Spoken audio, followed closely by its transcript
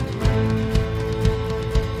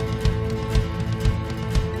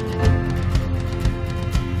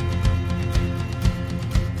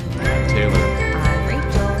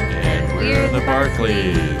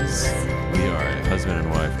Barclays. We are a husband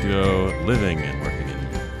and wife duo living and working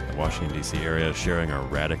in the Washington, D.C. area, sharing our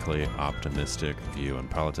radically optimistic view on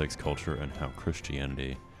politics, culture, and how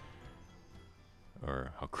Christianity,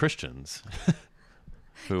 or how Christians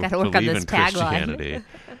who believe in Christianity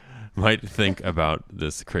might think about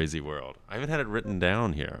this crazy world. I even had it written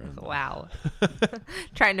down here. Wow.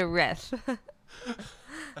 Trying to riff.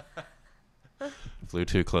 Flew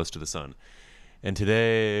too close to the sun. And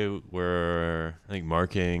today we're, I think,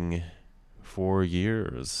 marking 4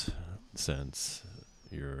 years since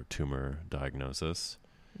your tumor diagnosis.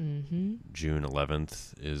 Mm-hmm. June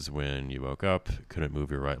 11th is when you woke up, couldn't move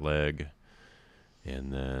your right leg.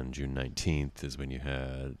 And then June 19th is when you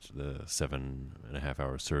had the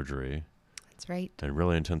 7.5-hour surgery. That's right. And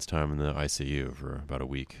really intense time in the ICU for about a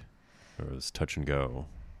week. It was touch and go.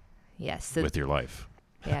 Yes. With your life.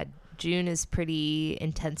 Yeah. June is pretty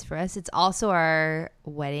intense for us. It's also our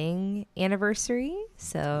wedding anniversary.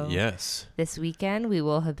 So yes, this weekend we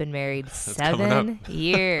will have been married 7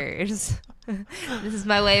 years. This is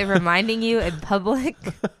my way of reminding you in public.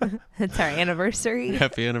 It's our anniversary.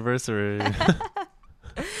 Happy anniversary.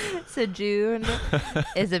 So June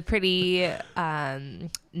is a pretty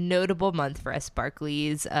notable month for us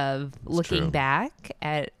Barclays of looking back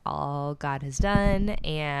at all God has done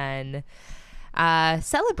and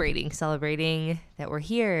celebrating that we're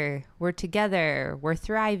here, we're together, we're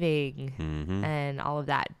thriving, and all of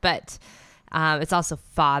that. But it's also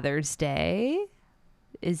Father's Day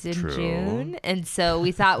is in June, and so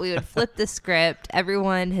we thought we would flip the script.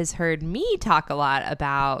 Everyone has heard me talk a lot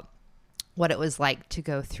about what it was like to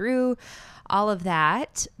go through all of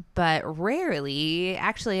that, but rarely,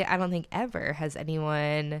 actually, I don't think ever has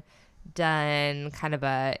anyone done kind of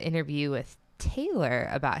a interview with Taylor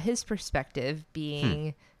about his perspective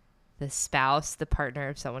being the spouse, the partner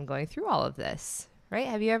of someone going through all of this, right?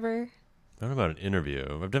 Have you ever? I don't know about an interview.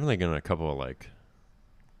 I've definitely done a couple of I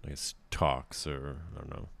guess talks or I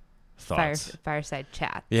don't know, thoughts. Fireside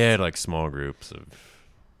chat. Yeah, like small groups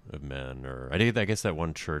of men, or I guess that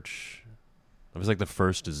one church. It was like the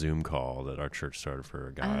first Zoom call that our church started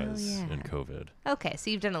for guys in COVID. Okay, so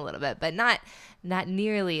you've done a little bit, but not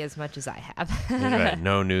nearly as much as I have. Right.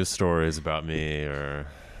 No news stories about me or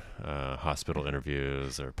hospital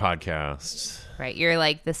interviews or podcasts. Right, you're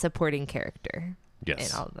like the supporting character in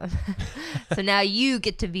all of them. So now you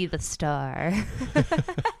get to be the star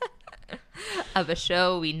of a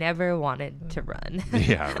show we never wanted to run.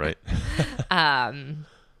 Yeah, right.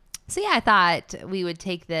 So yeah, I thought we would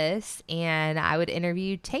take this and I would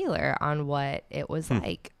interview Taylor on what it was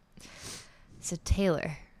like. So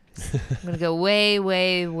Taylor, I'm going to go way,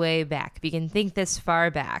 way, way back. If you can think this far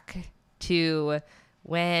back to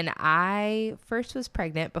when I first was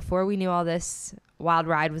pregnant, before we knew all this wild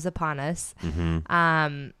ride was upon us,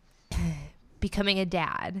 becoming a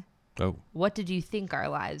dad. Oh. What did you think our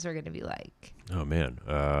lives were going to be like? Oh, man.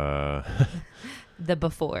 The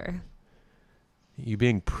before. You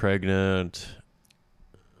being pregnant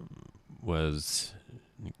was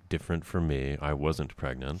different for me. I wasn't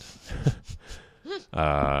pregnant.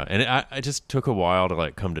 And I just took a while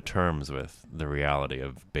to come to terms with the reality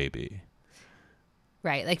of baby.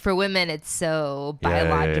 Right. Like for women, it's so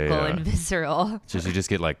biological and visceral. You just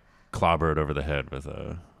get clobbered over the head with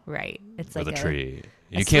a It's with like a tree.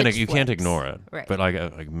 You can't ignore it. Right. But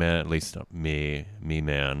like man, at least me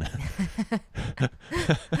man.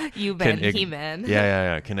 You man, he man.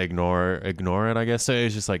 Yeah. Can ignore it, I guess. So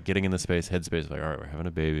it's just getting in the headspace, all right, we're having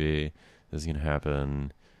a baby. This is gonna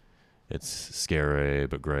happen. It's scary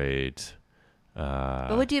but great.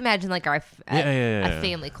 But what do you imagine our a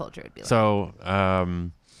family culture would be like? So,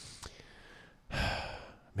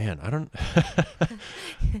 man, I don't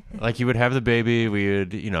you would have the baby. We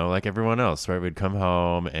would, like everyone else, right? We'd come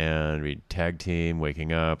home and we'd tag team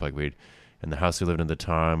waking up. In the house we lived in at the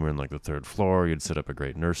time, we're in the 3rd floor. You'd set up a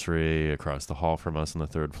great nursery across the hall from us on the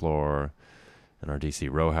 3rd floor in our DC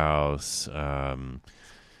row house. And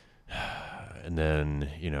then,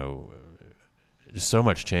 just so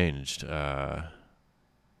much changed. I'm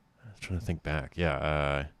trying to think back.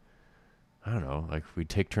 Yeah. I don't know. We'd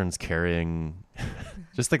take turns carrying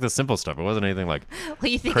just the simple stuff. It wasn't anything well,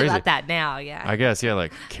 you think crazy. About that now, yeah. I guess, yeah,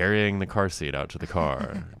 carrying the car seat out to the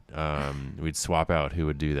car. We'd swap out who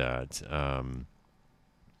would do that.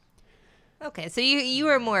 Okay, so you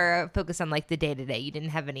were more focused on the day-to-day. You didn't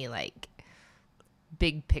have any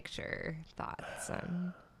big picture thoughts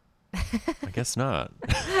on... I guess not.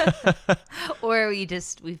 Or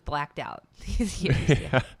we've blacked out these years.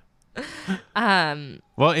 Yeah.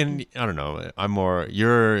 Well, I don't know. I'm more,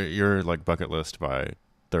 you're bucket list by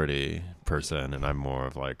 30 person, and I'm more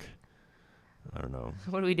of I don't know.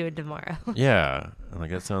 What are we doing tomorrow? Yeah. I'm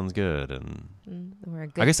like, that sounds good. And We're a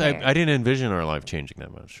good I guess I pair. didn't envision our life changing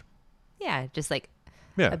that much. Yeah, just like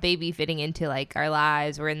Yeah. a baby fitting into like our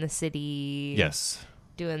lives. We're in the city. Yes.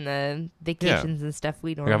 Doing the vacations and stuff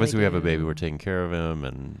we Like normally obviously we have a do. baby. We're taking care of him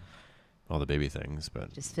and all the baby things.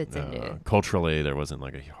 But Just fits into it. culturally, there wasn't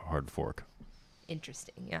like a hard fork.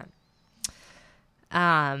 Interesting, yeah.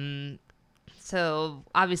 So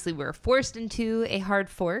obviously we're forced into a hard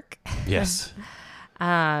fork. Yes.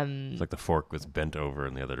 It's like the fork was bent over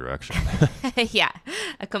in the other direction. yeah,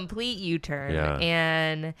 a complete U-turn. Yeah.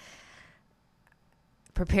 And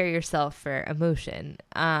prepare yourself for emotion.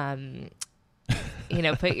 Put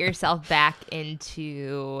yourself back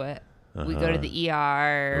into. We go to the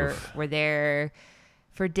ER. Oof. We're there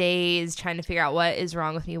for days trying to figure out what is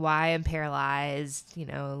wrong with me, why I'm paralyzed.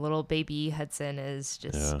 Little baby Hudson is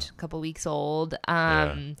just a couple weeks old.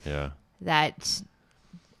 That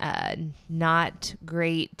not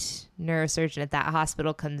great neurosurgeon at that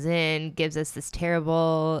hospital comes in, gives us this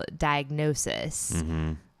terrible diagnosis.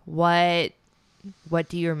 Mm-hmm. What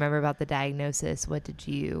do you remember about the diagnosis? What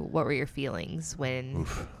were your feelings when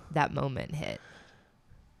that moment hit?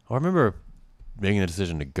 Well, I remember making the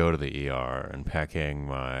decision to go to the ER and packing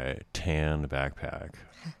my tan backpack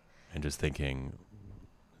and just thinking,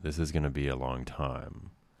 this is going to be a long time.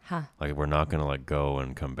 Huh. Like, we're not going to go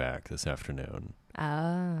and come back this afternoon.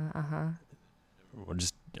 Uh-huh. I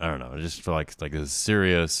don't know. I just feel like this is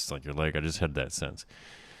serious. Like, I just had that sense.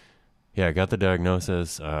 Yeah, I got the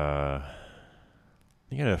diagnosis. I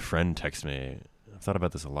think I had a friend text me. I've thought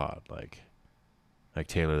about this a lot. Like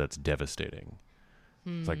Taylor, that's devastating.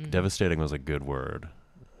 It's like devastating was a good word.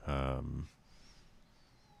 Thought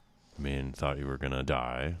you were going to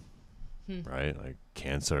die, right? Like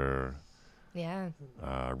cancer. Yeah.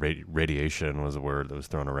 Radiation was a word that was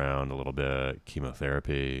thrown around a little bit.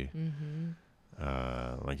 Chemotherapy.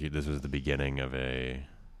 This was the beginning of a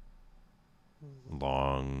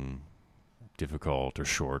long, difficult or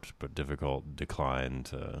short, but difficult decline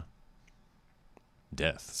to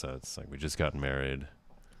death. So it's like we just got married.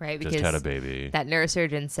 Right, just because had a baby. That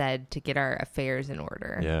neurosurgeon said to get our affairs in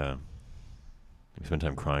order. Yeah. We spent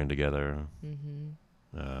time crying together.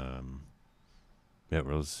 It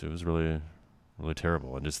was really, really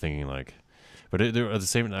terrible. And just thinking but at the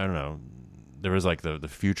same, I don't know, there was like the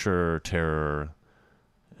future terror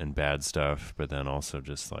and bad stuff, but then also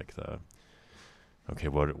just like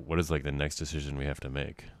what is like the next decision we have to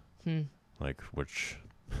make? Like which,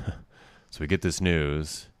 so we get this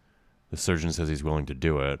news, the surgeon says he's willing to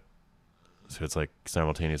do it. So it's like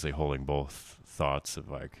simultaneously holding both thoughts of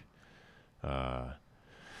like,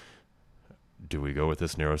 do we go with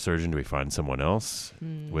this neurosurgeon? Do we find someone else?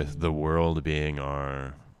 With the world being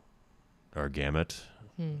our gamut,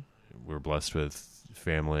 we're blessed with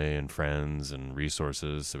family and friends and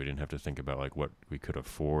resources, so we didn't have to think about like what we could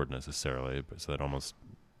afford necessarily. But so that almost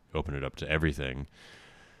opened it up to everything.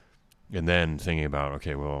 And then thinking about,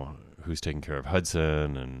 okay, well, who's taking care of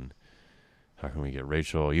Hudson, and how can we get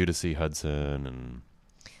Rachel, you to see Hudson, and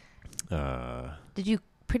did you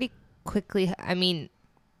pretty quickly?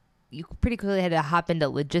 You pretty quickly had to hop into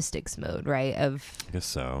logistics mode, right? I guess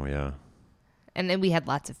so, yeah. And then we had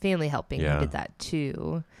lots of family helping who did that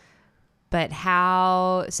too. But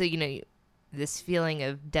how? So this feeling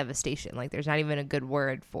of devastation, like there's not even a good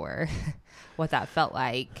word for what that felt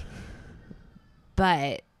like.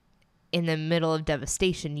 But in the middle of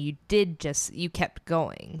devastation, you kept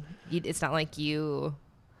going. It's not like you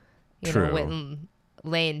went and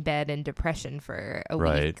lay in bed in depression for a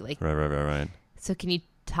week. Right. So can you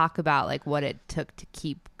talk about like what it took to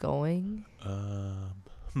keep going?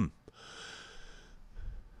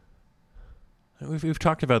 We've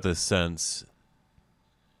talked about this since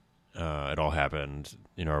it all happened.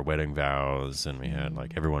 Our wedding vows, and we had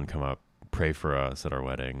like everyone come up, pray for us at our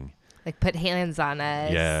wedding. Like put hands on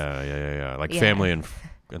us. Yeah. Like family and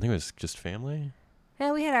I think it was just family.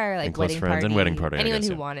 Yeah, we had our like wedding friends party. And wedding party. Anyone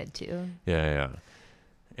who wanted to. Yeah.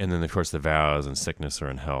 And then of course the vows and sickness or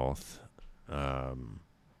in health. So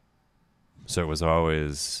it was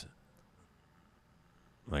always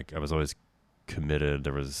like I was always committed.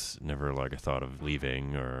 There was never like a thought of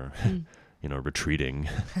leaving or retreating.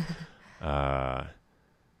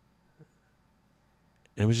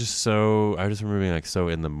 It was just so, I just remember being like so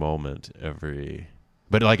in the moment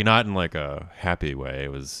but like not in like a happy way.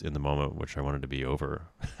 It was in the moment which I wanted to be over.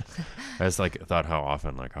 I just like thought how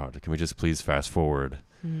often like, oh, can we just please fast forward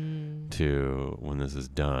to when this is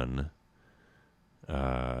done?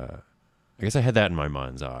 I guess I had that in my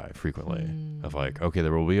mind's eye frequently of like, okay,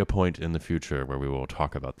 there will be a point in the future where we will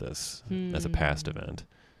talk about this as a past event.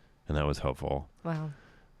 And that was helpful. Wow.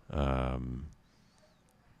 And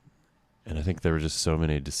I think there were just so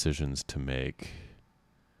many decisions to make.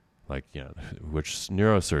 Like, which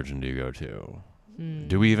neurosurgeon do you go to?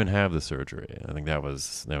 Do we even have the surgery? I think that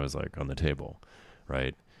was like on the table,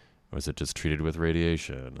 right? Was it just treated with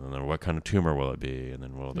radiation? And then what kind of tumor will it be? And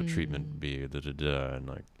then will the treatment be and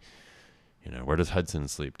like, where does Hudson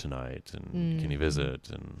sleep tonight? And can he visit?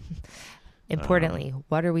 And importantly,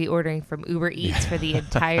 what are we ordering from Uber Eats for the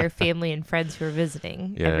entire family and friends who are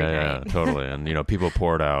visiting every night? Yeah, totally. And people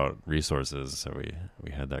poured out resources, so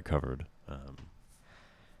we had that covered.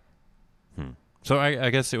 So I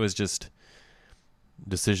guess it was just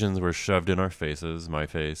decisions were shoved in our faces, my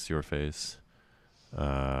face, your face,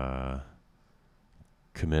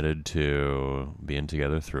 committed to being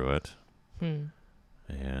together through it.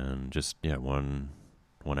 And just, one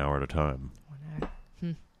hour at a time. 1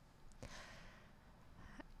 hour.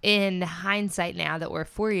 In hindsight, now that we're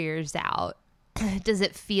 4 years out, does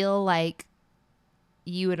it feel like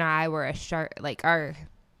you and I were a sharp, like our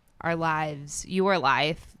lives, your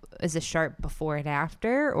life is a sharp before and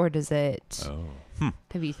after, or does it,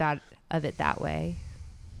 have you thought of it that way?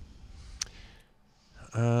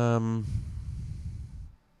 I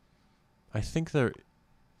think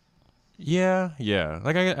yeah.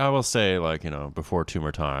 Like I will say, like, before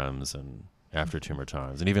tumor times and after tumor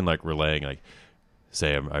times, and even like relaying, like,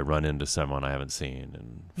 say I run into someone I haven't seen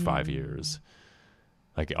in 5 years,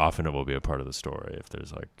 like often it will be a part of the story if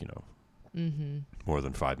there's like, more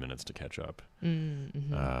than 5 minutes to catch up.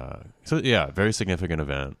 So yeah, very significant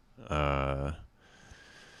event.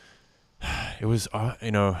 It was,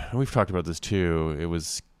 we've talked about this too. It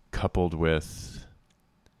was coupled with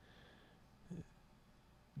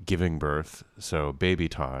giving birth. So baby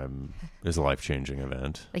time is a life-changing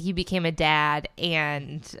event. Like you became a dad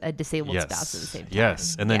and a disabled spouse at the same time.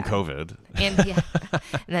 Yes. And then COVID. And and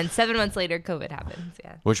then 7 months later, COVID happens.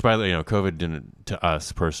 Yeah. Which, by the way, COVID didn't, to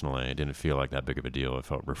us personally, it didn't feel like that big of a deal. It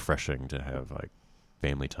felt refreshing to have like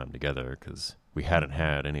family time together because we hadn't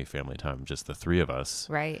had any family time, just the three of us.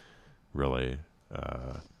 Right. Really.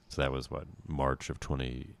 So that was March of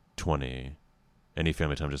 2020. Any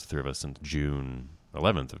family time, just the three of us, since June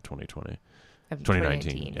 11th of 2020.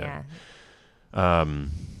 2019. Yeah.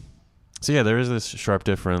 So yeah, there is this sharp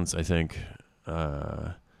difference. I think,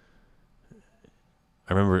 I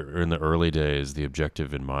remember in the early days, the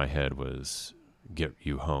objective in my head was get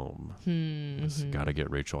you home. Got to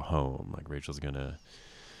get Rachel home. Like Rachel's going to,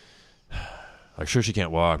 like, sure, she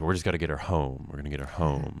can't walk, but we're just got to get her home. We're going to get her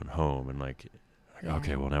home. And like,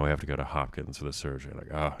 okay, well, now we have to go to Hopkins for the surgery. Like,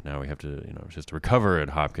 now we have to, just recover at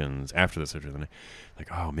Hopkins after the surgery. Then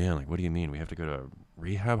like, oh man, like, what do you mean? We have to go to a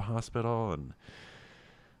rehab hospital? And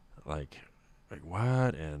like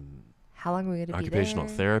what? And how long are we going to be there? Occupational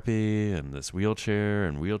therapy and this wheelchair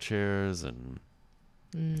and wheelchairs. And,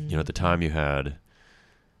 at the time I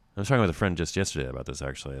was talking with a friend just yesterday about this,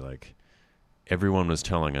 actually. Like, everyone was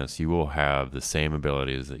telling us you will have the same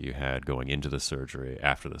abilities that you had going into the surgery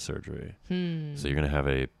after the surgery. So you're going to have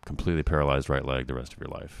a completely paralyzed right leg the rest of your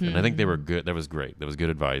life. And I think they were good. That was great. That was good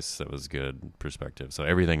advice. That was good perspective. So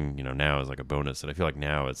everything, now is like a bonus. And I feel like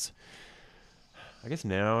now it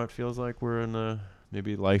feels like we're in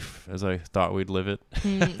maybe life as I thought we'd live it.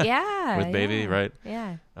 With baby, right?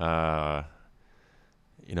 Yeah.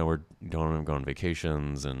 We're going on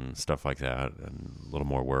vacations and stuff like that and a little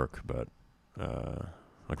more work, but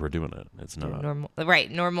like we're doing it. It's not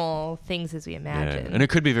normal things as we imagine. Yeah. And it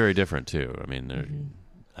could be very different too. I mean,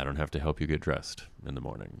 I don't have to help you get dressed in the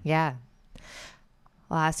morning. Yeah.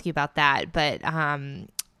 I'll ask you about that. But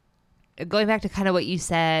going back to kind of what you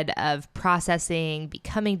said of processing,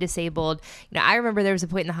 becoming disabled, I remember there was a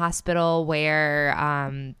point in the hospital where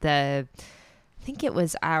I think it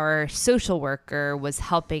was our social worker was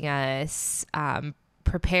helping us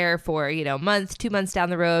prepare for, 2 months down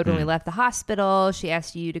the road when we left the hospital. She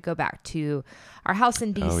asked you to go back to our house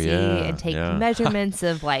in DC and take measurements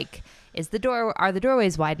of like, are the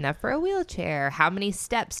doorways wide enough for a wheelchair? How many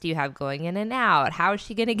steps do you have going in and out? How is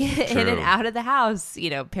she going to get in and out of the house,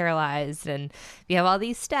 paralyzed? And we have all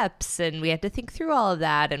these steps and we have to think through all of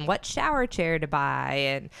that and what shower chair to buy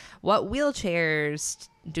and what wheelchairs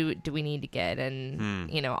do we need to get? And,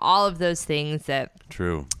 all of those things that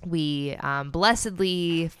we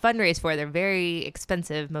blessedly fundraise for. They're very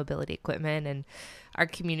expensive mobility equipment, and our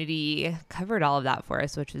community covered all of that for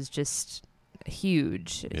us, which was just a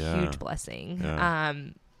huge blessing. Yeah.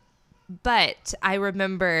 But I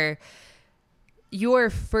remember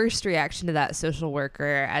your first reaction to that social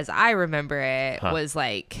worker, as I remember it, was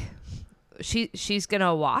like she's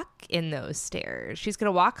gonna walk in those stairs. She's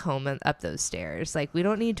gonna walk home and up those stairs. Like, we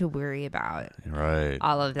don't need to worry about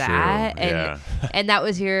all of that. True. And and that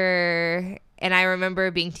was your. And I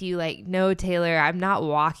remember being to you like, no, Taylor, I'm not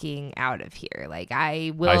walking out of here. Like,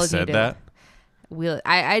 I will. I said that.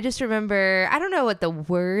 I just remember, I don't know what the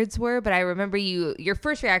words were, but I remember your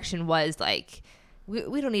first reaction was like,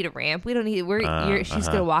 we don't need a ramp. We don't need, she's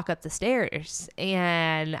going to walk up the stairs.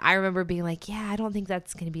 And I remember being like, yeah, I don't think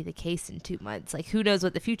that's going to be the case in 2 months. Like, who knows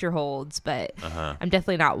what the future holds, but I'm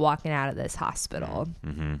definitely not walking out of this hospital.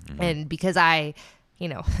 And because I,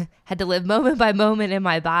 had to live moment by moment in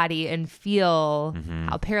my body and feel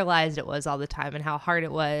how paralyzed it was all the time and how hard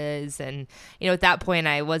it was. And, at that point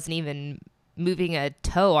I wasn't even moving a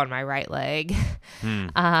toe on my right leg.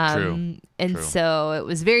 True. So it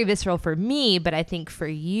was very visceral for me, but I think for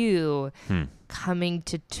you, coming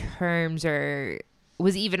to terms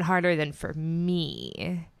was even harder than for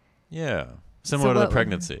me. Yeah. Similar to the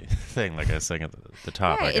pregnancy thing, like I was saying at the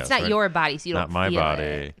top. Right. I guess, it's not your body, so you don't not my feel body.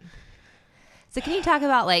 It. So can you talk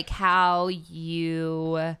about like how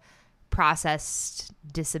you processed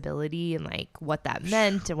disability and like what that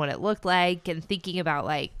meant and what it looked like, and thinking about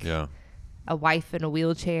like a wife in a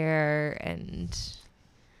wheelchair and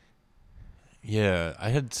I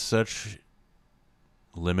had such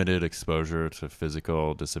limited exposure to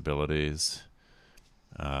physical disabilities.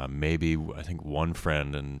 Maybe I think one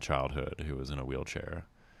friend in childhood who was in a wheelchair,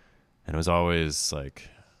 and it was always like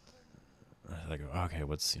okay,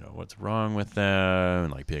 what's wrong with them,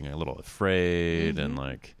 and like being a little afraid, and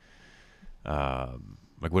like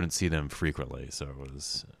wouldn't see them frequently, so it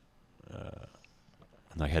was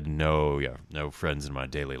and I had no friends in my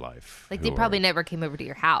daily life. Like, they probably never came over to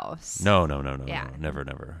your house. No, never,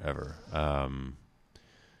 ever.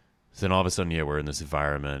 So then all of a sudden, we're in this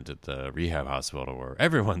environment at the rehab hospital where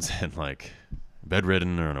everyone's in like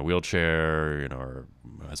bedridden or in a wheelchair, or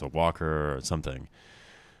as a walker or something.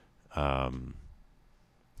 Coming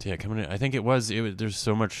in, I think it was there's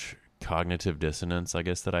so much cognitive dissonance, I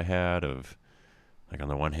guess, that I had of like, on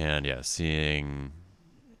the one hand, seeing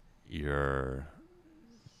your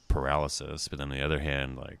paralysis, but then on the other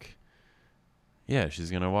hand, like,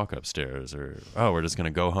 she's gonna walk upstairs, or we're just gonna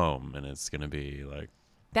go home and it's gonna be like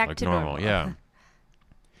back to normal.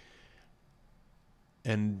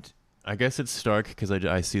 And I guess it's stark because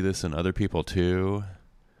I see this in other people too,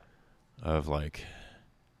 of like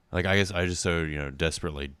I guess I just so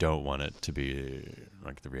desperately don't want it to be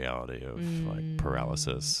like the reality of like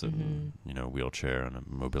paralysis and wheelchair and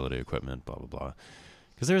mobility equipment, blah blah blah.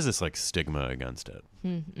 Because there's this like stigma against it,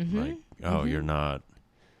 like you're not,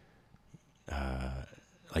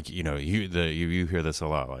 like you hear this a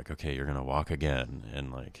lot, like, okay, you're gonna walk again,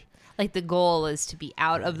 and like the goal is to be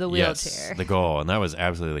out of the wheelchair. Yes, the goal, and that was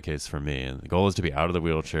absolutely the case for me. And the goal is to be out of the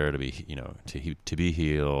wheelchair, to be to be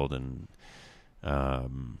healed, and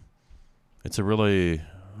it's a really,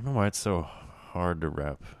 I don't know why it's so hard to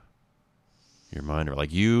wrap your mind around.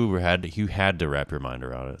 Like, you had to wrap your mind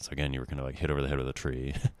around it. So again, you were kind of like hit over the head with a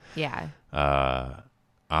tree. Yeah.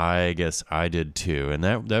 I guess I did too. And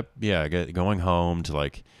that going home to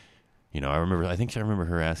like, I think I remember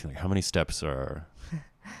her asking like, how many steps are,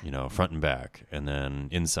 front and back, and then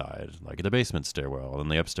inside, like the basement stairwell and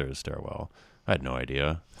the upstairs stairwell. I had no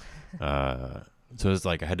idea. So it's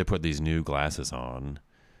like I had to put these new glasses on,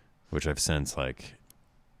 which I've since like,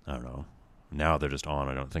 I don't know, now they're just on.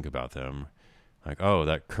 I don't think about them. Like,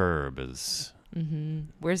 that curb is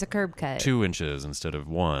where's the curb cut? 2 inches instead of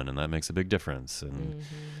 1, and that makes a big difference. And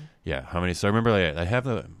how many? So I remember like, I have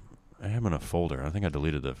them in a folder. I think I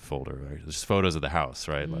deleted the folder. Right? Just photos of the house,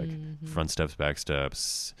 right? Like front steps, back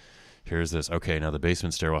steps. Here's this. Okay, now the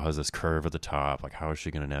basement stairwell has this curve at the top. Like, how is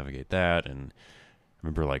she going to navigate that? And I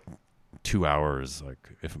remember like 2 hours, like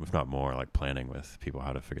if not more, like planning with people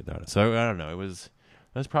how to figure that out. So I don't know. That was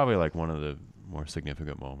probably like one of the more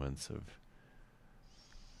significant moments of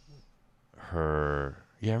her.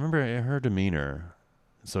 I remember her demeanor.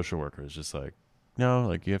 Social worker is just like, no,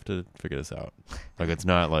 like, you have to figure this out. Like, it's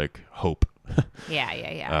not like hope.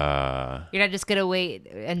 Yeah. You're not just gonna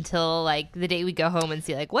wait until like the day we go home and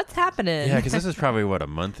see like what's happening. Yeah, because this is probably a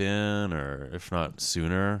month in, or if not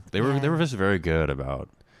sooner. They were just very good about,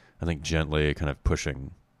 I think, gently kind of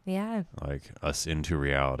pushing like us into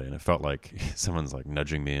reality. And it felt like someone's like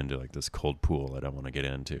nudging me into like this cold pool I don't want to get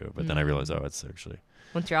into. But then I realized, it's actually,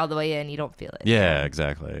 once you're all the way in, you don't feel it. Yeah,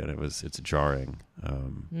 exactly. And it's jarring.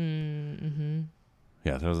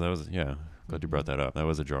 Yeah, that was glad you brought that up. That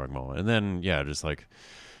was a jarring moment. And then just like,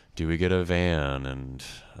 do we get a van, and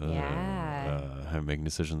making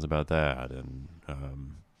decisions about that, and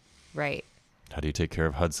right. how do you take care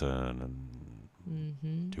of Hudson, and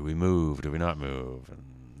do we move? Do we not move? And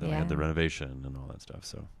then we Yeah. had the renovation and all that stuff.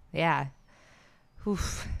 So Yeah.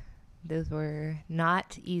 Oof. Those were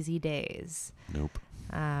not easy days. nope.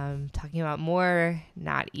 Talking about more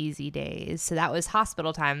not easy days. So that was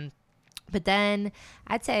hospital time. But then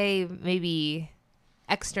I'd say maybe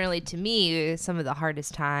externally to me, some of the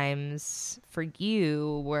hardest times for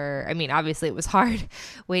you were, I mean, obviously it was hard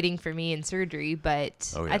waiting for me in surgery,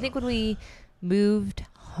 but I think when we moved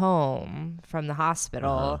home from the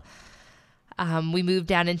hospital, we moved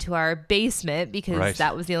down into our basement because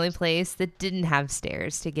that was the only place that didn't have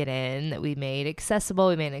stairs to get in that we made accessible.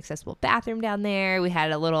 We made an accessible bathroom down there. We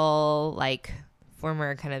had a little like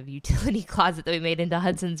former kind of utility closet that we made into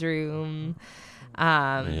Hudson's room.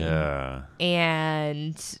 And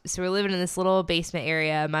so we're living in this little basement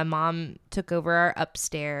area. My mom took over our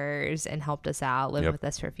upstairs and helped us out, lived with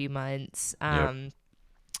us for a few months.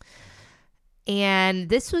 And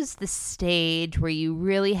this was the stage where you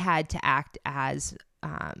really had to act as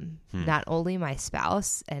not only my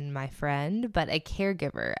spouse and my friend, but a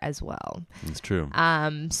caregiver as well. It's true.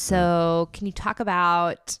 So can you talk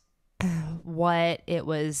about what it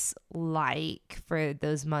was like for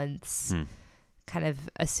those months, kind of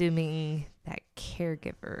assuming that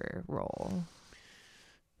caregiver role?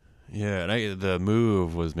 Yeah, and the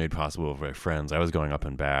move was made possible by friends. I was going up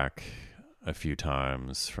and back a few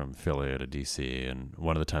times from Philly to DC, and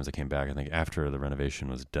one of the times I came back, I think after the renovation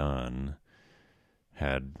was done,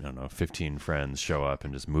 had, I don't know, 15 friends show up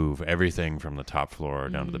and just move everything from the top floor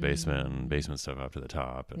down to the basement and basement stuff up to the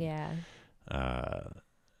top. And,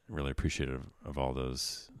 really appreciative of all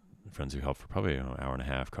those friends who helped for probably an hour and a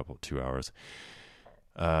half, 2 hours.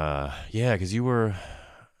 Because you were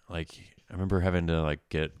like, I remember having to like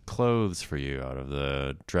get clothes for you out of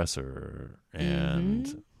the dresser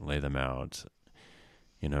and lay them out.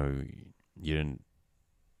 You know, you didn't.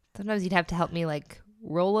 Sometimes you'd have to help me like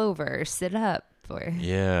roll over, sit up, or.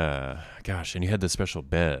 Yeah, gosh, and you had this special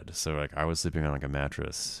bed, so like I was sleeping on like a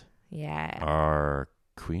mattress. Yeah. Our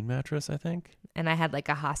queen mattress, I think. And I had like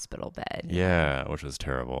a hospital bed. Yeah, which was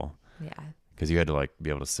terrible. Yeah. Because you had to like be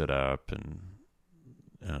able to sit up and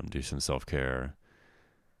do some self-care.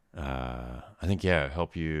 I think,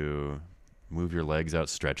 help you move your legs out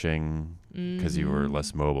stretching because you were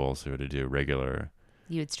less mobile. So you had to do regular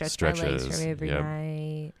You would stretch stretches. my legs for me every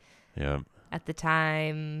night. Yeah. At the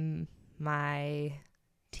time, my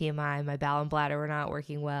TMI, my bowel and bladder were not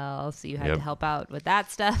working well. So you had to help out with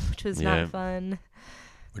that stuff, which was not fun.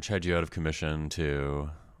 Which had you out of commission too.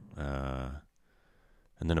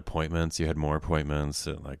 And then appointments. You had more appointments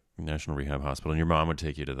at like National Rehab Hospital, and your mom would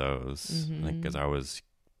take you to those. I think because I was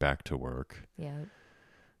back to work. Yeah.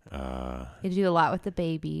 You had to do a lot with the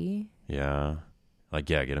baby. Yeah. Like,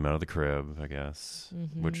 get him out of the crib, I guess,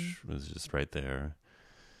 which was just right there.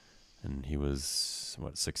 And he was,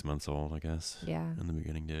 6 months old, I guess. Yeah. In the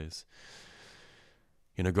beginning days.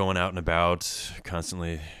 You know, going out and about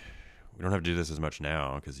constantly. We don't have to do this as much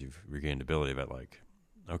now because you've regained ability, but like,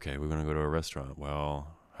 okay, we're going to go to a restaurant. Well,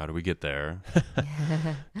 how do we get there?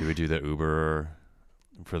 Do we do the Uber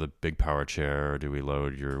for the big power chair, or do we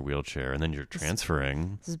load your wheelchair? And then you're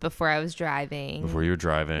transferring. This is before I was driving. Before you were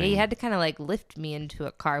driving. Yeah, you had to kind of like lift me into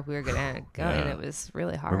a car if we were going to go, and it was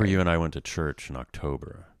really hard. Remember you and I went to church in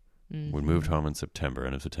October. We moved home in September,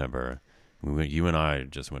 end of September. You and I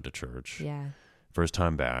just went to church. Yeah. First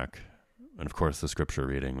time back. And of course, the scripture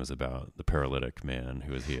reading was about the paralytic man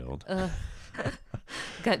who was healed.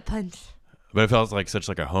 Gut punch. But it felt like such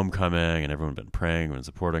like a homecoming, and everyone had been praying and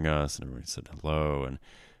supporting us, and everyone said hello.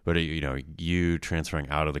 But you transferring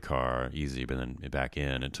out of the car easy, but then back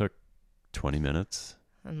in, it took 20 minutes.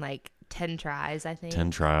 And like 10 tries, I think.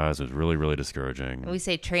 10 tries. It was really, really discouraging. When we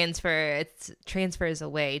say transfer, transfer is a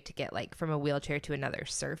way to get like from a wheelchair to another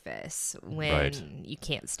surface when you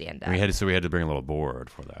can't stand up. We had to bring a little board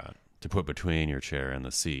for that to put between your chair and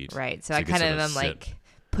the seat. Right. So I kind of am like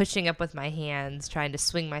pushing up with my hands, trying to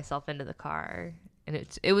swing myself into the car. And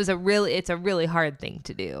it's a really hard thing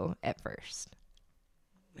to do at first.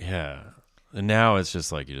 Yeah. And now it's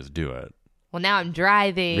just like you just do it. Well, now I'm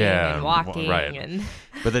driving and walking. Right. And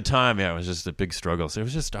but at the time, it was just a big struggle. So it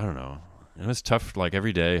was just, I don't know. It was tough. Like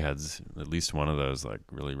every day had at least one of those like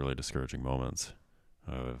really, really discouraging moments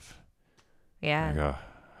of, like, oh,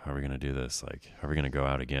 how are we going to do this? Like, how are we going to go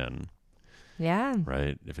out again? Yeah.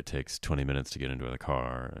 Right? If it takes 20 minutes to get into the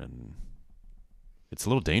car, and it's a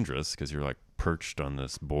little dangerous because you're like perched on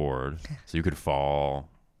this board, so you could fall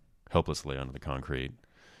helplessly onto the concrete.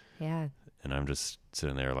 Yeah. And I'm just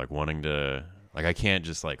sitting there like wanting to, like, I can't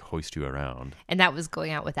just like hoist you around. And that was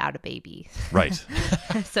going out without a baby. Right.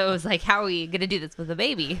 So it was like, how are we going to do this with a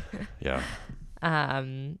baby? Yeah.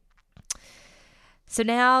 So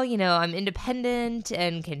now, I'm independent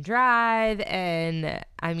and can drive, and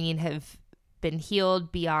have been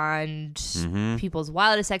healed beyond people's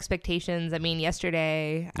wildest expectations.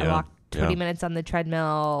 Yesterday I walked 20 minutes on the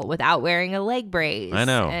treadmill without wearing a leg brace. I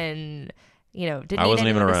know. And, didn't I need wasn't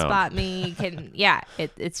even anyone to around. spot me.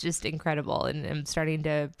 It's just incredible. And I'm starting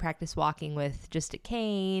to practice walking with just a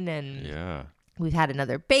cane, and we've had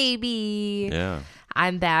another baby. Yeah.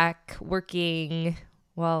 I'm back working.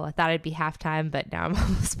 Well, I thought I'd be half-time, but now I'm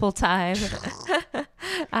almost full-time.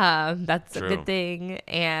 That's True. a good thing.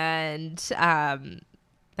 And,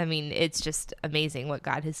 it's just amazing what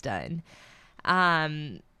God has done.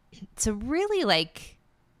 So really,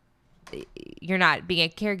 you're not being a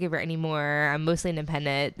caregiver anymore. I'm mostly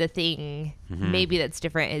independent. The thing maybe that's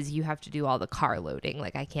different is you have to do all the car loading.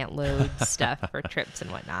 I can't load stuff for trips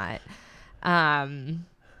and whatnot.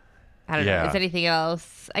 I don't know. Is anything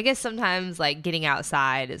else? I guess sometimes getting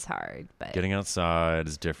outside is hard, but getting outside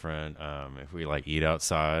is different. If we eat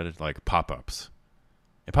outside, pop-ups.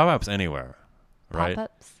 And pop-ups anywhere, right?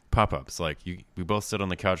 Pop-ups. We both sit on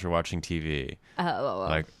the couch or watching TV.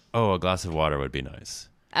 A glass of water would be nice.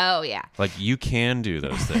 Oh, yeah. You can do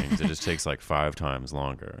those things. It just takes 5 times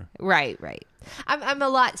longer. Right. I'm a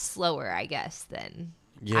lot slower, I guess, than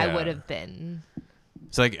I would have been.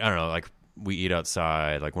 So I don't know, we eat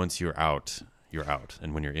outside. Once you're out, you're out.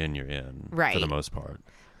 And when you're in, right, for the most part.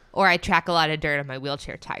 Or I track a lot of dirt on my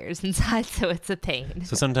wheelchair tires inside, so it's a pain.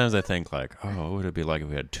 So sometimes I think what would it be like if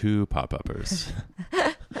we had 2 pop-uppers?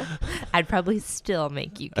 I'd probably still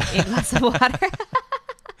make you get a glass of water.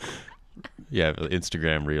 Yeah,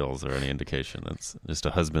 Instagram Reels are any indication. That's just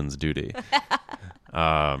a husband's duty.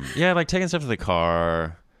 Taking stuff to the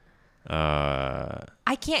car.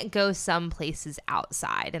 I can't go some places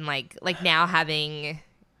outside, and now having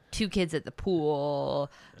 2 kids at the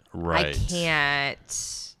pool, right?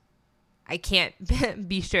 I can't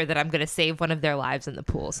be sure that I'm going to save one of their lives in the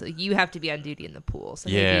pool. So you have to be on duty in the pool. So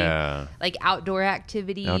maybe outdoor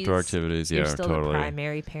activities. Outdoor activities, you're still totally. the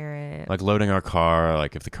primary parent. Loading our car,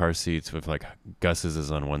 if the car seats with Gus's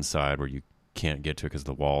is on one side where you can't get to it because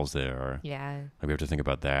the wall's there. Yeah. We have to think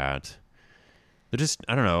about that. They're just,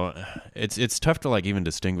 I don't know. It's tough to even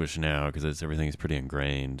distinguish now because everything's pretty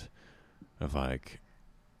ingrained of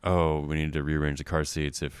we need to rearrange the car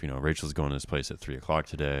seats if, Rachel's going to this place at 3:00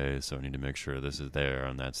 today. So I need to make sure this is there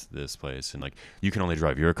and that's this place. And you can only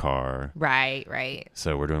drive your car. Right.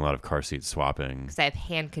 So we're doing a lot of car seat swapping. Because I have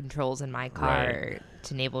hand controls in my car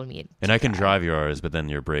to enable me to And I can drive yours, but then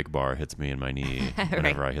your brake bar hits me in my knee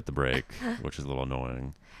whenever right. I hit the brake, which is a little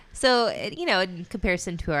annoying. So, in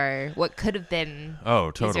comparison to what could have been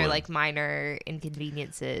totally. these are minor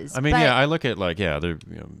inconveniences. I look at they're,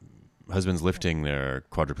 husbands lifting their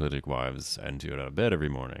quadriplegic wives into out of bed every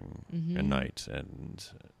morning and night. And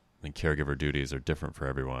I think caregiver duties are different for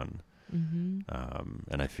everyone.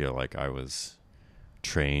 And I feel like I was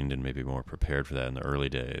trained and maybe more prepared for that in the early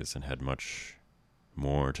days and had much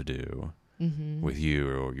more to do with you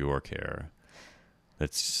or your care.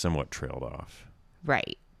 That's somewhat trailed off.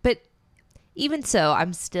 Right. But even so,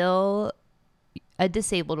 I'm still a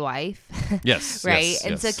disabled wife. Yes. Right. Yes,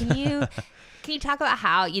 and so can you talk about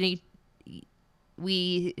how,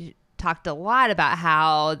 we talked a lot about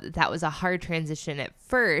how that was a hard transition at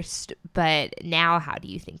first, but now how do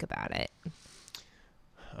you think about it?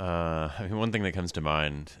 One thing that comes to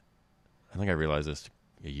mind, I think I realized this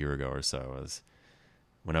a year ago or so, was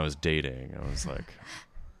when I was dating, I was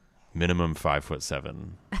minimum 5'7".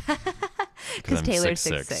 Because Taylor's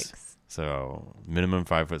 6'6". So minimum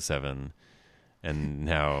 5'7", and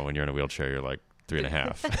now when you're in a wheelchair, you're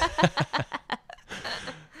 3.5.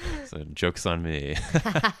 So joke's on me.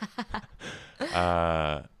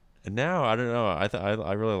 Now I don't know.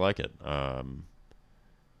 I really like it. I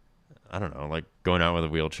don't know. Going out with a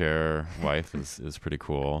wheelchair wife is pretty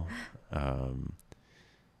cool. I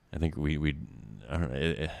think we I don't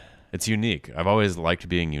know. It's unique. I've always liked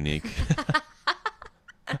being unique.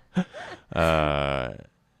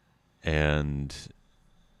 And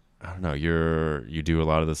I don't know, you do a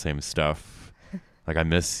lot of the same stuff. I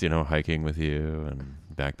miss, hiking with you and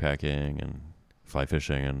backpacking and fly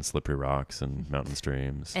fishing and slippery rocks and mountain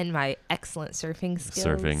streams. And my excellent surfing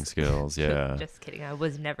skills. Yeah. Just kidding. I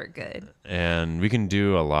was never good. And we can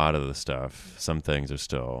do a lot of the stuff. Some things are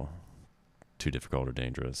still too difficult or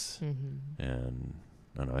dangerous. And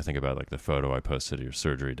I don't know, I think about the photo I posted at your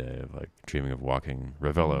surgery day of dreaming of walking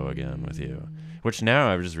Ravello again with you, which now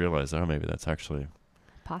I've just realized, maybe that's actually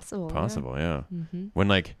possible. Yeah.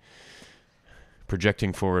 When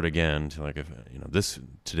projecting forward again to if this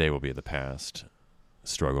today will be the past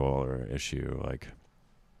struggle or issue,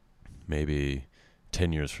 maybe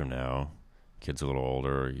 10 years from now, kid's a little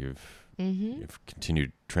older, you've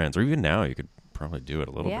continued trends, or even now you could probably do it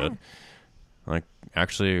a little bit. Like,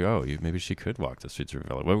 actually, maybe she could walk the streets of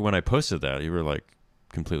Ravelli. When I posted that, you were like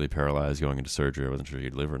completely paralyzed going into surgery. I wasn't sure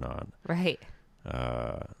you'd live or not. Right.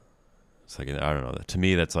 It's like, I don't know. To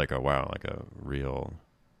me, that's like like a real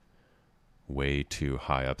way too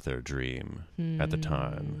high up their dream at the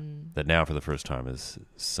time that now for the first time is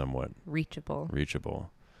somewhat reachable.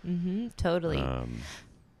 Totally. I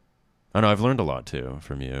know I've learned a lot too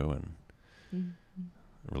from you, and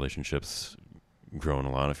relationships grown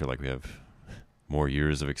a lot. I feel like we have more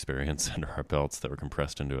years of experience under our belts that were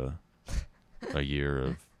compressed into a year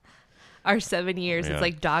of our 7 years. It's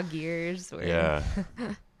like dog years. Yeah.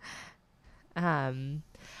 I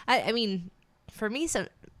mean, for me,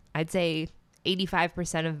 I'd say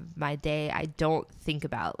 85% of my day, I don't think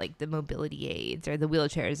about like the mobility aids or the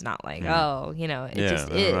wheelchair is not like, it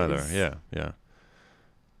just is. Either. Yeah.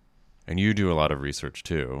 And you do a lot of research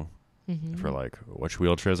too for like which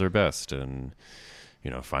wheelchairs are best, and,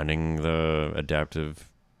 finding the adaptive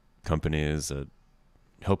companies that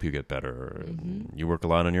help you get better. You work a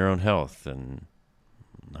lot on your own health, and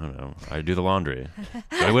I don't know, I do the laundry.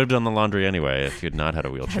 I would have done the laundry anyway if you'd not had a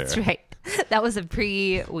wheelchair. That's right. That was a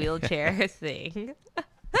pre-wheelchair thing.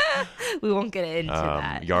 We won't get into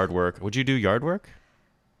that. Yard work. Would you do yard work?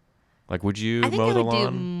 Like, would you mow the lawn?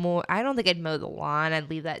 Do more. I don't think I'd mow the lawn. I'd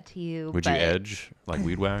leave that to you. Would you edge, like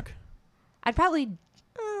weed whack? I'd probably...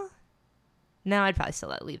 no, I'd probably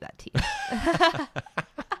still leave that to you.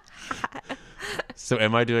 So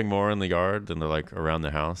am I doing more in the yard than like around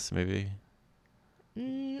the house, maybe?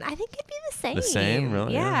 I think it'd be the same. The same,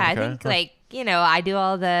 really? Yeah, okay. I think like, I do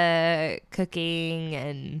all the cooking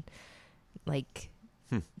and like,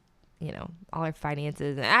 all our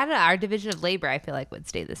finances. And I don't know, our division of labor, I feel like would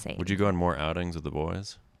stay the same. Would you go on more outings with the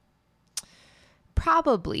boys?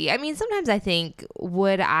 Probably. I mean, sometimes I think,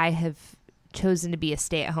 would I have chosen to be a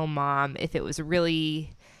stay-at-home mom if it was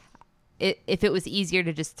really... if it was easier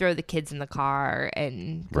to just throw the kids in the car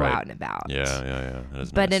and go out and about. Yeah. That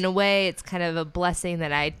is but nice. in a way, it's kind of a blessing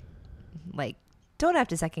that I don't have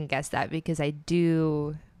to second guess that, because I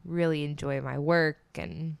do really enjoy my work.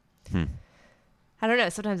 And I don't know,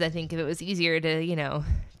 sometimes I think if it was easier to,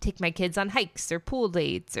 take my kids on hikes or pool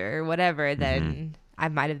dates or whatever, then I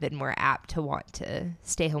might have been more apt to want to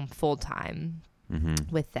stay home full time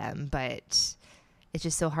with them. But it's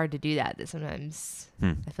just so hard to do that sometimes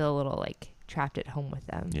I feel a little like trapped at home with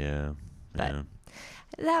them. Yeah. But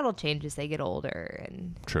that'll change as they get older.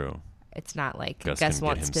 And true. It's not like Gus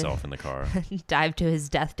wants get himself in the car, dive to his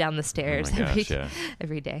death down the stairs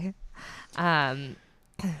every day.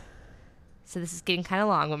 So this is getting kind of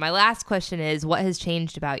long, but my last question is, what has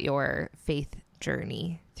changed about your faith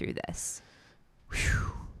journey through this?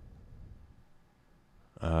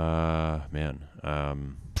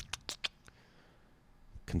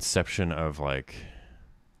 Conception of like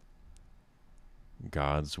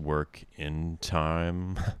God's work in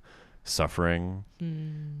time, suffering,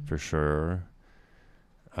 for sure.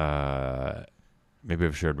 Maybe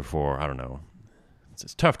I've shared before. I don't know.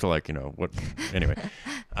 It's tough to like, what. Anyway,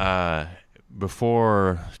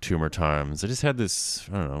 before tumor times, I just had this,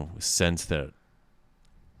 I don't know, sense that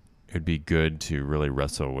it'd be good to really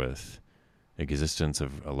wrestle with existence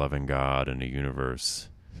of a loving God and a universe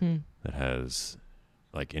that has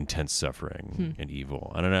like intense suffering and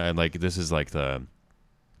evil. I don't know. Like, this is like the,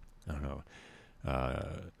 I don't know,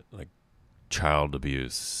 like child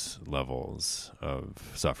abuse levels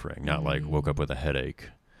of suffering, not like woke up with a headache.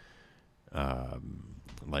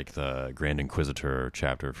 Like the Grand Inquisitor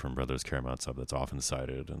chapter from Brothers Karamazov that's often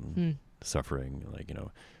cited, and suffering, like,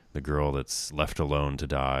 the girl that's left alone to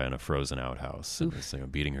die in a frozen outhouse and is,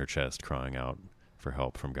 beating her chest, crying out for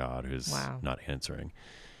help from God, who's not answering.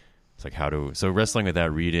 It's like, so wrestling with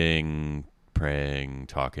that, reading, praying,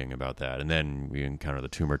 talking about that. And then we encounter the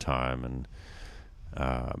tumor time. And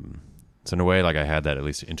so in a way, like, I had that at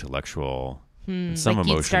least intellectual and some like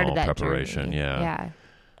emotional preparation. Journey. Yeah.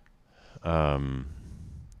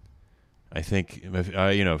 I think,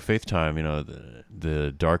 faith time,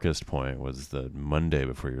 the darkest point was the Monday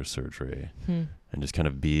before your surgery, and just kind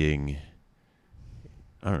of being,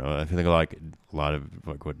 I don't know, I think like a lot of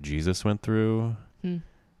like what Jesus went through.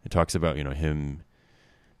 It talks about, him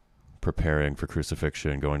preparing for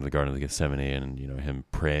crucifixion, going to the Garden of Gethsemane, and, him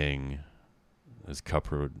praying his cup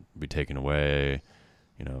would be taken away,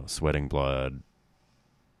 sweating blood,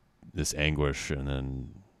 this anguish, and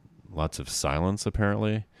then lots of silence,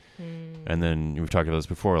 apparently. And then we've talked about this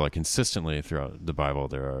before, like consistently throughout the Bible,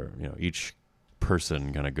 there are, each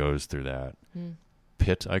person kind of goes through that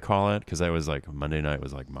pit, I call it, because that was like Monday night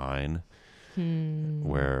was like mine,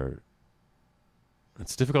 where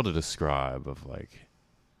it's difficult to describe, of like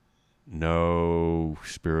no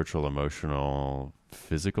spiritual, emotional,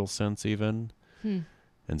 physical sense even,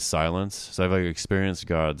 and silence. So I've like experienced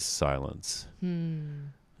God's silence,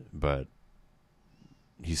 but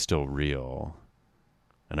he's still real.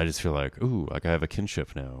 And I just feel like, ooh, like I have a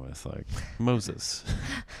kinship now with like Moses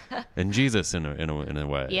and Jesus in a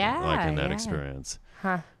way, like in that experience.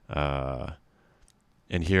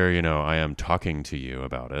 And here, you know, I am talking to you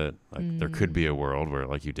about it. Like there could be a world where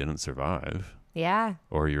like you didn't survive. Yeah.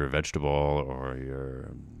 Or you're a vegetable, or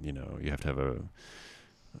you're, you know, you have to have a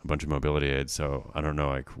bunch of mobility aids. So I don't know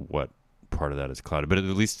like what part of that is clouded, but at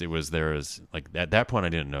least it was there as like at that point I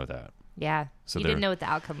didn't know that. Yeah. So you didn't know what the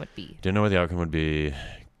outcome would be. Didn't know what the outcome would be.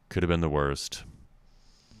 Could have been the worst.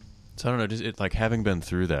 So I don't know, just it like having been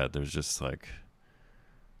through that, there's just like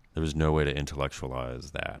there was no way to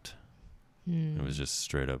intellectualize that. It was just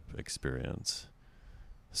straight up experience.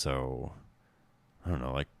 So I don't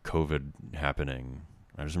know, like COVID happening,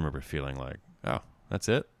 I just remember feeling like, oh, that's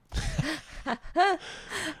it.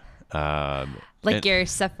 Like your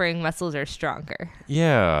suffering muscles are stronger.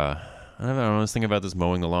 Yeah. I don't know, I was thinking about this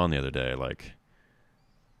mowing the lawn the other day, like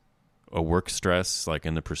a work stress, like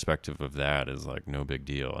in the perspective of that is like no big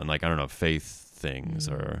deal. And like, I don't know, faith things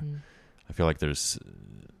or I feel like there's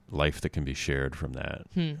life that can be shared from that.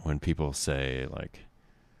 When people say like,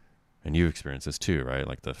 and you experience this too, right?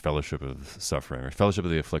 Like the fellowship of suffering or fellowship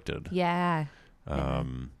of the afflicted. Yeah.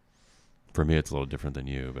 For me, it's a little different than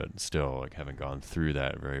you, but still like having gone through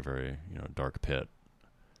that very, very, you know, dark pit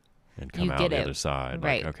and come out the other side.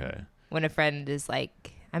 Right. Like, okay. When a friend is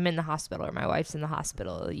like, I'm in the hospital or my wife's in the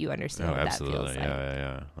hospital, you understand what absolutely. that feels like.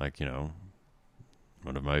 Yeah. Like, you know,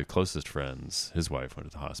 one of my closest friends, his wife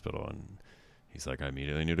went to the hospital and he's like, I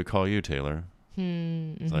immediately knew to call you, Taylor.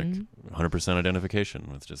 It's like 100% identification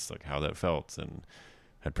with just like how that felt, and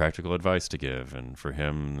had practical advice to give. And for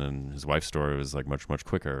him and his wife's story was like much, much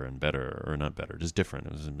quicker and better, or not better, just different.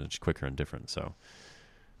 It was much quicker and different. So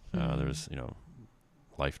there was, you know,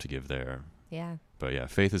 life to give there. Yeah. But yeah,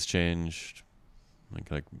 faith has changed,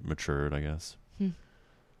 like matured, I guess.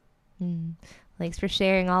 Thanks for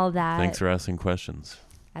sharing all of that. Thanks for asking questions.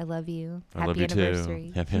 I love you. I love you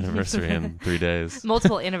too. Happy anniversary in 3 days.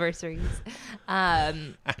 Multiple anniversaries.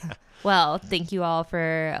 Well, thank you all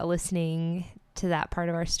for listening to that part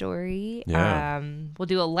of our story. Yeah. We'll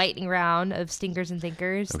do a lightning round of stinkers and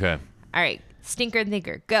thinkers. Okay. All right. Stinker and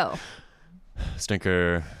thinker, go.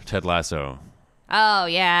 Stinker, Ted Lasso. Oh,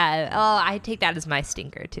 yeah. Oh, I take that as my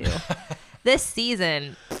stinker too. This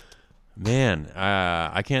season. Man,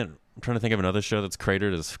 I'm trying to think of another show that's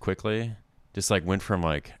cratered as quickly. Just like went from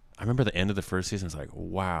like, I remember the end of the first season. It's like,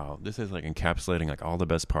 wow, this is like encapsulating like all the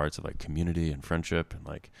best parts of like community and friendship and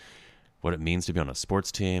like what it means to be on a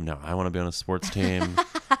sports team. Now I want to be on a sports team.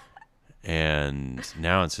 And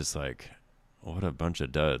now it's just like, what a bunch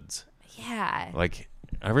of duds. Yeah. Like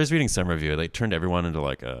I was reading some review. They turned everyone into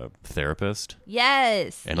like a therapist.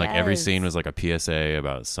 Yes. And like every scene was like a PSA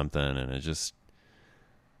about something. And it just,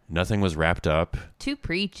 nothing was wrapped up. Too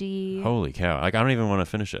preachy. Holy cow. Like, I don't even want to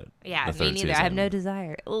finish it. Yeah, me neither. Season. I have no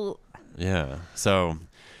desire. Ooh. Yeah. So,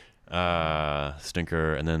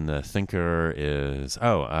 stinker. And then the thinker is,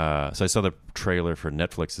 so I saw the trailer for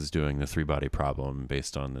Netflix is doing the 3-Body Problem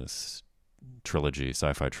based on this trilogy,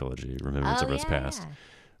 sci-fi trilogy, Remembrance of Earth's Past.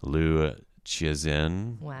 Liu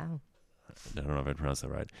Chiazin. Wow. I don't know if I pronounced that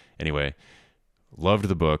right. Anyway, loved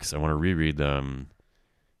the books. I want to reread them.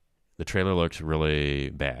 The trailer looked really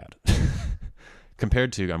bad.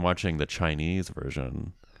 Compared to, I'm watching the Chinese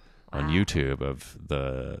version on YouTube of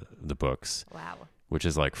the books. Wow. Which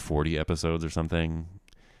is like 40 episodes or something.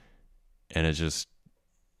 And it's just,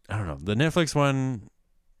 I don't know. The Netflix one,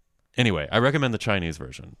 anyway, I recommend the Chinese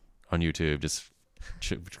version on YouTube. Just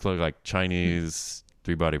click like Chinese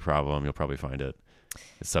 3-Body Problem. You'll probably find it.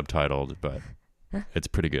 It's subtitled, but it's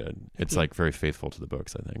pretty good. It's like very faithful to the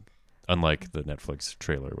books, I think. Unlike the Netflix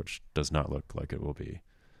trailer, which does not look like it will be.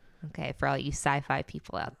 Okay, for all you sci-fi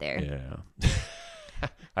people out there. Yeah.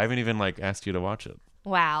 I haven't even like asked you to watch it.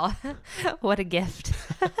 Wow. What a gift.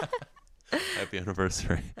 Happy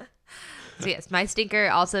anniversary. So yes, my stinker,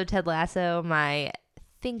 also Ted Lasso. My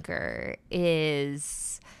thinker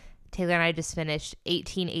is Taylor and I just finished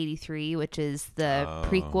 1883, which is the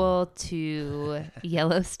prequel to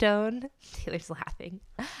Yellowstone. Taylor's laughing.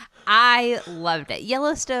 I loved it.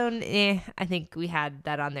 Yellowstone, I think we had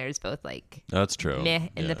that on there as both like that's true meh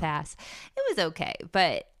in the past. It was okay,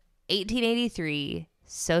 but 1883,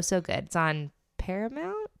 so good. It's on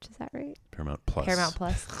Paramount. Is that right? Paramount Plus. Paramount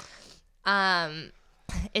Plus.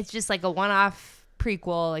 It's just like a one-off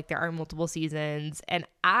prequel. Like there are multiple seasons, and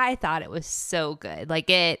I thought it was so good. Like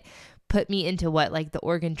it put me into what like the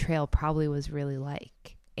Oregon Trail probably was really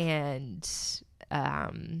like. And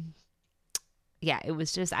yeah, it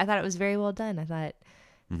was just, I thought it was very well done. I thought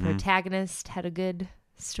the protagonist had a good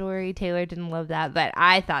story. Taylor didn't love that, but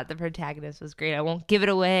I thought the protagonist was great. I won't give it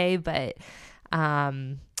away, but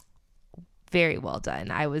very well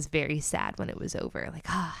done. I was very sad when it was over. Like,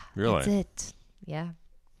 really? That's it. Yeah.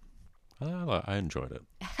 I enjoyed it.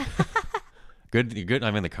 Good.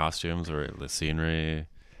 I mean, the costumes or the scenery,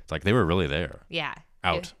 it's like they were really there. Yeah.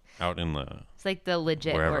 Out in the. It's like the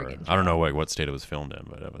legit wherever. Oregon Trail. I don't know what state it was filmed in,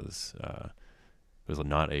 but it was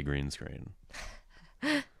not a green screen.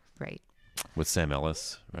 Right. With Sam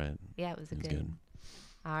Ellis, right? Yeah, it was good.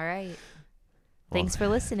 All right. Well, thanks for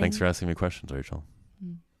listening. Thanks for asking me questions, Rachel.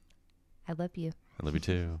 I love you. I love you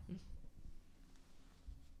too.